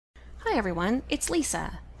Hi everyone, it's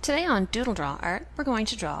Lisa. Today on Doodle Draw Art, we're going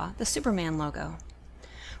to draw the Superman logo.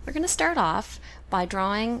 We're going to start off by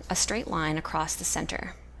drawing a straight line across the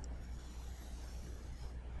center.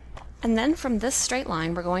 And then from this straight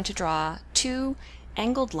line, we're going to draw two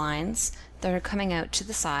angled lines that are coming out to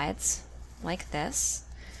the sides, like this.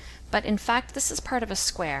 But in fact, this is part of a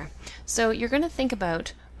square. So you're going to think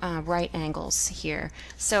about right angles here.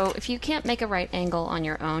 So if you can't make a right angle on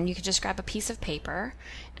your own, you can just grab a piece of paper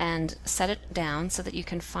and set it down so that you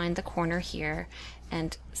can find the corner here.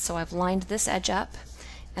 And so I've lined this edge up,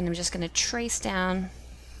 and I'm just going to trace down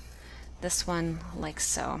this one like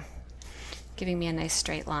so, giving me a nice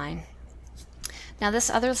straight line. Now this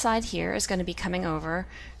other side here is going to be coming over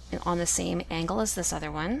on the same angle as this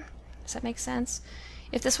other one. Does that make sense?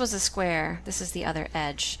 If this was a square, this is the other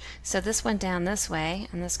edge. So this went down this way,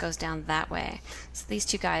 and this goes down that way. So these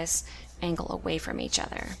two guys angle away from each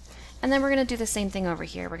other. And then we're going to do the same thing over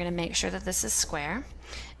here. We're going to make sure that this is square,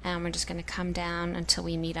 and we're just going to come down until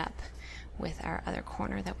we meet up with our other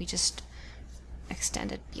corner that we just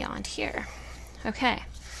extended beyond here. Okay,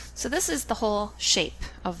 so this is the whole shape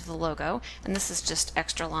of the logo, and this is just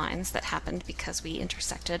extra lines that happened because we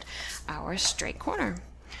intersected our straight corner.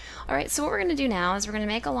 Alright, so what we're going to do now is we're going to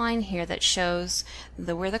make a line here that shows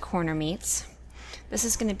where the corner meets. This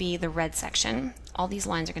is going to be the red section. All these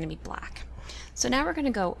lines are going to be black. So now we're going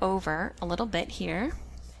to go over a little bit here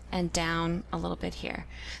and down a little bit here.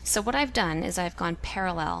 So what I've done is I've gone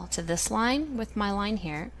parallel to this line with my line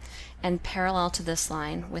here and parallel to this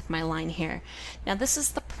line with my line here. Now this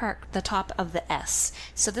is the top of the S.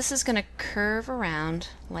 So this is going to curve around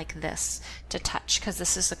like this to touch because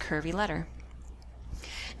this is the curvy letter.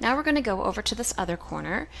 Now we're going to go over to this other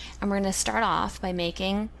corner, and we're going to start off by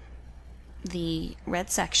making the red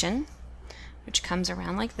section, which comes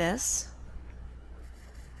around like this.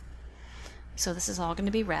 So this is all going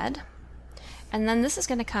to be red. And then this is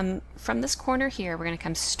going to come from this corner here, we're going to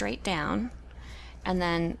come straight down, and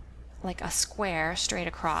then like a square straight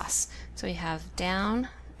across. So we have down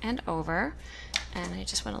and over, and I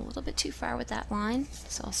just went a little bit too far with that line,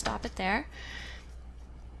 so I'll stop it there.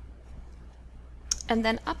 And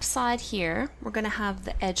then upside here, we're going to have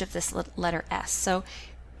the edge of this letter S. So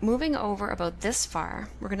moving over about this far,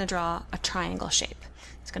 we're going to draw a triangle shape.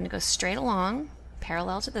 It's going to go straight along,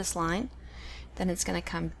 parallel to this line. Then it's going to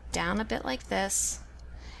come down a bit like this,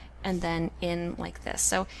 and then in like this.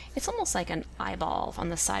 So it's almost like an eyeball on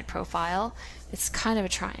the side profile. It's kind of a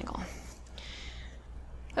triangle.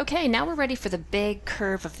 Okay, now we're ready for the big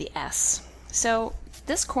curve of the S. So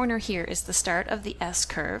this corner here is the start of the S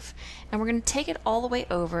curve, and we're going to take it all the way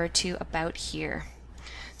over to about here.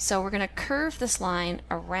 So we're going to curve this line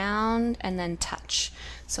around and then touch.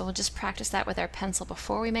 So we'll just practice that with our pencil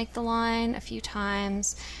before we make the line a few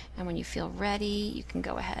times, and when you feel ready, you can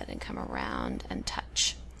go ahead and come around and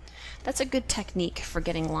touch. That's a good technique for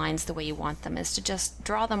getting lines the way you want them, is to just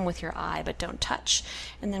draw them with your eye but don't touch.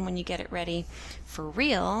 And then when you get it ready for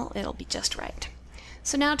real, it'll be just right.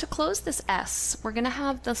 So now to close this S, we're going to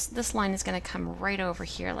have this line is going to come right over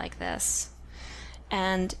here like this.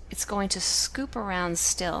 And it's going to scoop around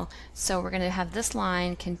still. So we're going to have this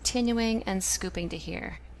line continuing and scooping to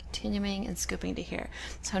here. Continuing and scooping to here.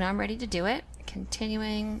 So now I'm ready to do it.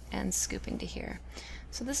 Continuing and scooping to here.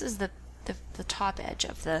 So this is the top edge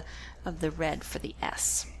of the red for the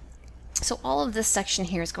S. So all of this section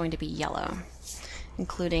here is going to be yellow,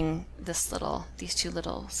 including these two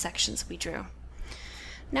little sections we drew.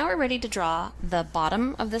 Now we're ready to draw the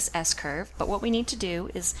bottom of this S curve, but what we need to do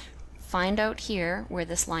is find out here where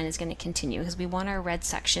this line is going to continue, because we want our red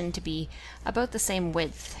section to be about the same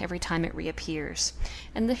width every time it reappears.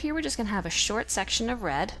 And here we're just going to have a short section of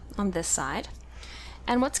red on this side.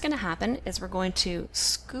 And what's going to happen is we're going to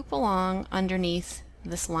scoop along underneath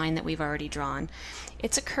this line that we've already drawn.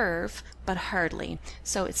 It's a curve, but hardly.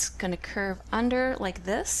 So it's going to curve under like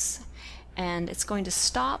this, and it's going to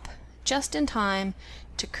stop just in time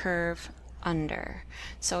to curve under.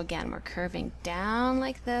 So again, we're curving down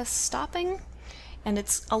like this, stopping, and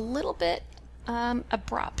it's a little bit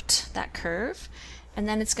abrupt, that curve, and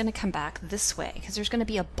then it's going to come back this way because there's going to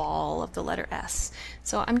be a ball of the letter S.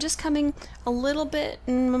 So I'm just coming a little bit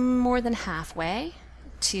more than halfway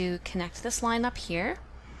to connect this line up here.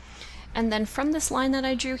 And then from this line that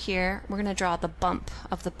I drew here, we're going to draw the bump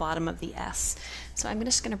of the bottom of the S. So I'm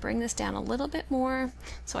just going to bring this down a little bit more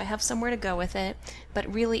so I have somewhere to go with it,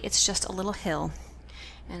 but really it's just a little hill.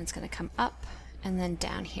 And it's going to come up and then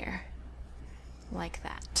down here, like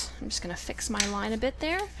that. I'm just going to fix my line a bit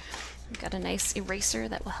there. I've got a nice eraser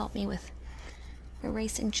that will help me with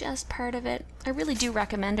erasing just part of it. I really do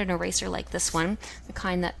recommend an eraser like this one, the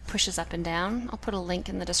kind that pushes up and down. I'll put a link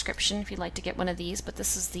in the description if you'd like to get one of these, but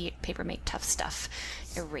this is the Paper Mate Tough Stuff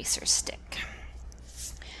eraser stick.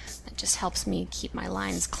 It just helps me keep my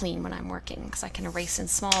lines clean when I'm working because I can erase in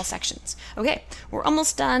small sections. Okay, we're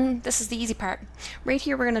almost done. This is the easy part. Right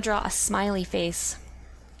here we're going to draw a smiley face,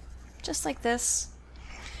 just like this.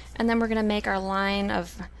 And then we're going to make our line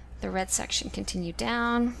of the red section continue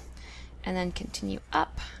down and then continue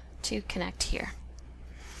up to connect here.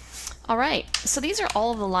 Alright, so these are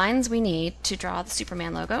all of the lines we need to draw the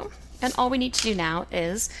Superman logo, and all we need to do now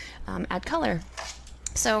is add color.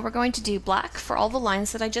 So we're going to do black for all the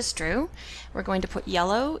lines that I just drew. We're going to put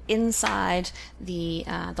yellow inside the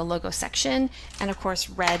logo section, and of course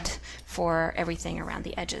red for everything around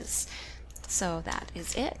the edges. So that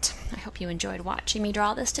is it. I hope you enjoyed watching me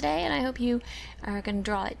draw this today, and I hope you are going to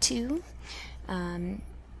draw it too.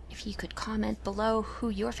 If you could comment below who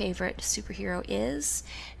your favorite superhero is,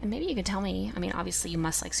 and maybe you can tell me, I mean obviously you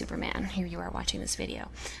must like Superman, here you are watching this video,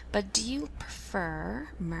 but do you prefer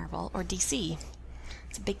Marvel or DC?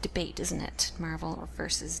 It's a big debate, isn't it? Marvel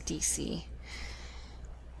versus DC.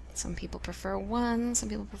 Some people prefer one, some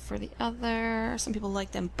people prefer the other, some people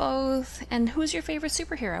like them both. And who's your favorite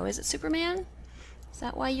superhero? Is it Superman? Is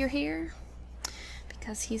that why you're here?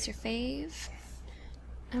 Because he's your fave?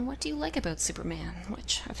 And what do you like about Superman?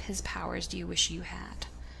 Which of his powers do you wish you had?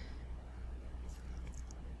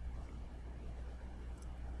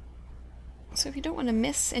 So if you don't want to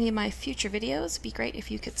miss any of my future videos, it'd be great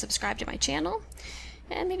if you could subscribe to my channel.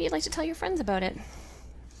 And maybe you'd like to tell your friends about it.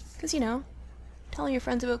 Because, you know, telling your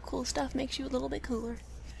friends about cool stuff makes you a little bit cooler.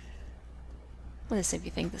 Let us know if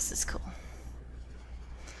you think this is cool.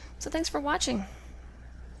 So thanks for watching.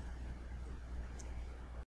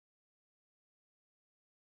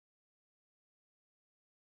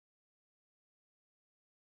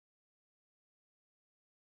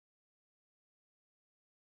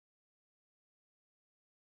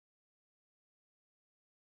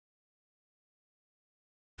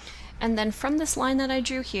 And then from this line that I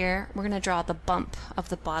drew here, we're going to draw the bump of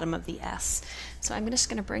the bottom of the S. So I'm just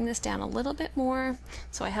going to bring this down a little bit more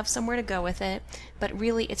so I have somewhere to go with it, but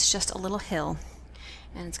really it's just a little hill.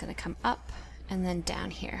 And it's going to come up and then down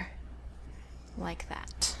here, like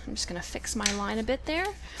that. I'm just going to fix my line a bit there.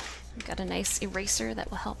 I've got a nice eraser that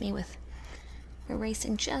will help me with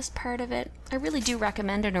erasing just part of it. I really do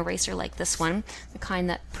recommend an eraser like this one, the kind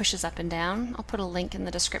that pushes up and down. I'll put a link in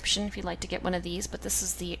the description if you'd like to get one of these, but this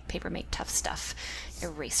is the Paper Mate Tough Stuff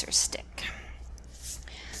eraser stick.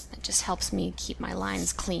 It just helps me keep my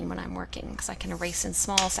lines clean when I'm working because I can erase in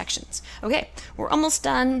small sections. Okay, we're almost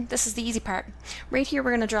done. This is the easy part. Right here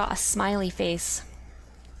we're going to draw a smiley face,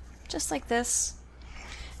 just like this.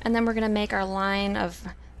 And then we're going to make our line of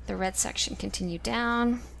the red section continue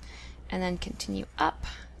down and then continue up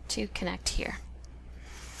to connect here.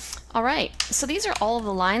 Alright, so these are all of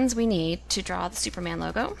the lines we need to draw the Superman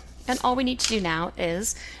logo, and all we need to do now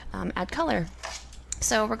is add color.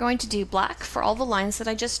 So we're going to do black for all the lines that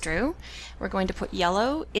I just drew. We're going to put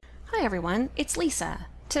yellow. Hi everyone, it's Lisa.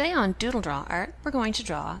 Today on Doodle Draw Art, we're going to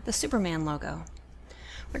draw the Superman logo.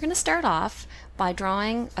 We're going to start off by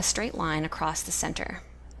drawing a straight line across the center.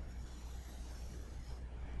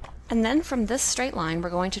 And then from this straight line, we're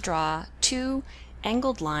going to draw two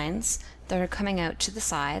angled lines that are coming out to the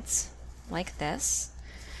sides, like this.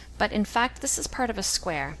 But in fact, this is part of a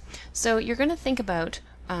square. So you're going to think about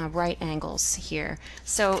right angles here.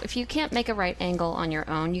 So if you can't make a right angle on your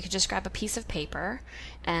own, you can just grab a piece of paper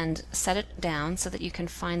and set it down so that you can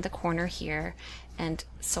find the corner here. And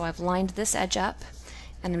so I've lined this edge up,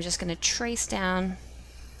 and I'm just going to trace down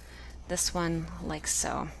this one like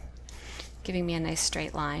so, giving me a nice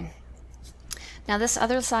straight line. Now this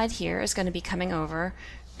other side here is going to be coming over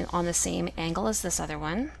on the same angle as this other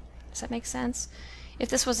one. Does that make sense? If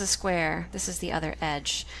this was a square, this is the other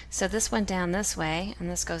edge. So this went down this way and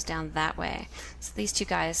this goes down that way. So these two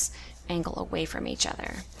guys angle away from each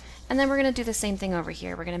other. And then we're going to do the same thing over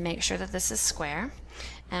here. We're going to make sure that this is square,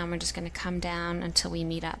 and we're just going to come down until we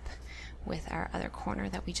meet up with our other corner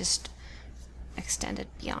that we just extended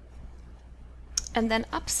beyond. And then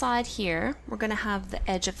upside here, we're going to have the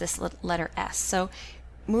edge of this letter S. So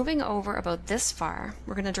moving over about this far,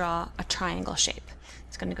 we're going to draw a triangle shape.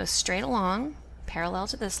 It's going to go straight along, parallel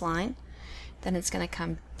to this line. Then it's going to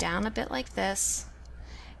come down a bit like this,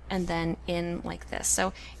 and then in like this.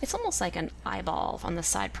 So it's almost like an eyeball on the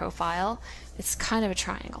side profile. It's kind of a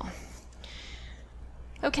triangle.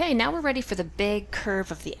 Okay, now we're ready for the big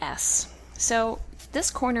curve of the S. So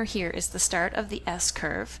this corner here is the start of the S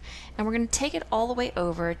curve, and we're going to take it all the way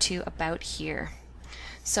over to about here.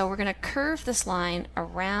 So we're going to curve this line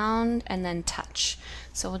around and then touch.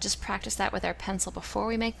 So we'll just practice that with our pencil before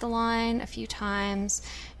we make the line a few times,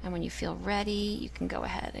 and when you feel ready you can go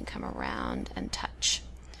ahead and come around and touch.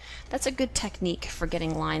 That's a good technique for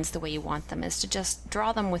getting lines the way you want them, is to just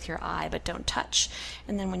draw them with your eye but don't touch,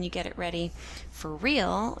 and then when you get it ready for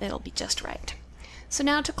real it'll be just right. So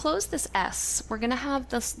now to close this S, we're going to have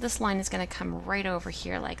this line is going to come right over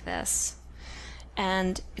here like this,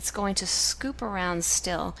 and it's going to scoop around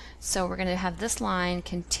still. So we're going to have this line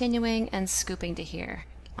continuing and scooping to here,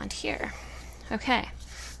 on here. Okay,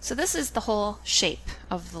 so this is the whole shape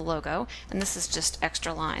of the logo, and this is just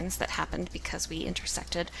extra lines that happened because we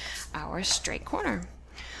intersected our straight corner.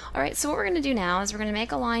 All right, so what we're going to do now is we're going to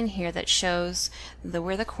make a line here that shows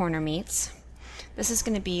where the corner meets. This is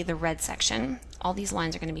going to be the red section. All these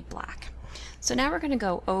lines are going to be black. So now we're going to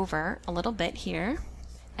go over a little bit here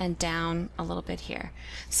and down a little bit here.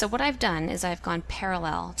 So what I've done is I've gone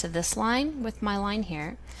parallel to this line with my line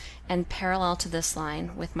here and parallel to this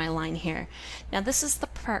line with my line here. Now this is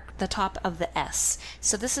the top of the S.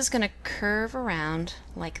 So this is going to curve around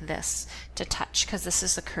like this to touch because this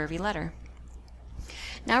is the curvy letter.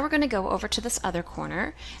 Now we're going to go over to this other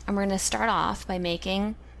corner and we're going to start off by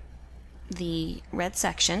making the red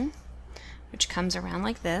section, which comes around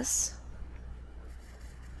like this.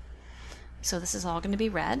 So this is all going to be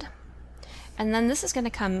red. And then this is going to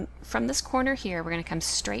come from this corner here, we're going to come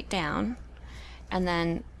straight down and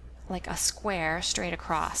then like a square straight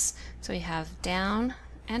across. So we have down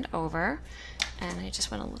and over, and I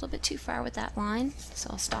just went a little bit too far with that line, so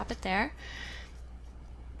I'll stop it there.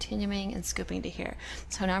 Continuing and scooping to here.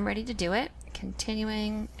 So now I'm ready to do it.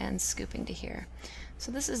 Continuing and scooping to here. So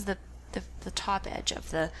this is the top edge of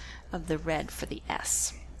the red for the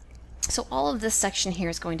S. So all of this section here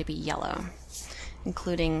is going to be yellow,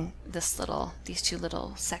 including these two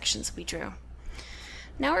little sections we drew.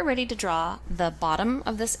 Now we're ready to draw the bottom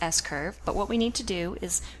of this S curve, but what we need to do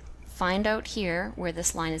is find out here where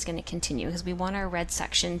this line is going to continue, because we want our red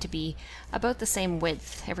section to be about the same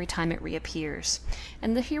width every time it reappears.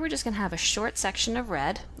 And here we're just going to have a short section of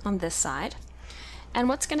red on this side. And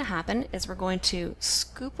what's going to happen is we're going to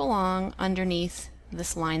scoop along underneath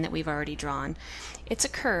this line that we've already drawn. It's a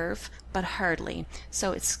curve, but hardly.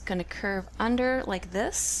 So it's going to curve under like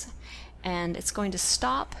this, and it's going to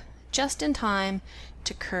stop just in time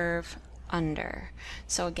to curve under.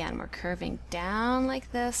 So again, we're curving down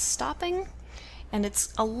like this, stopping, and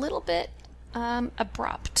it's a little bit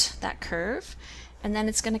abrupt, that curve. And then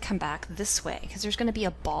it's going to come back this way because there's going to be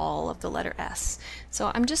a ball of the letter S.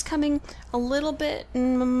 So I'm just coming a little bit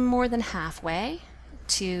more than halfway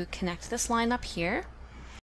to connect this line up here.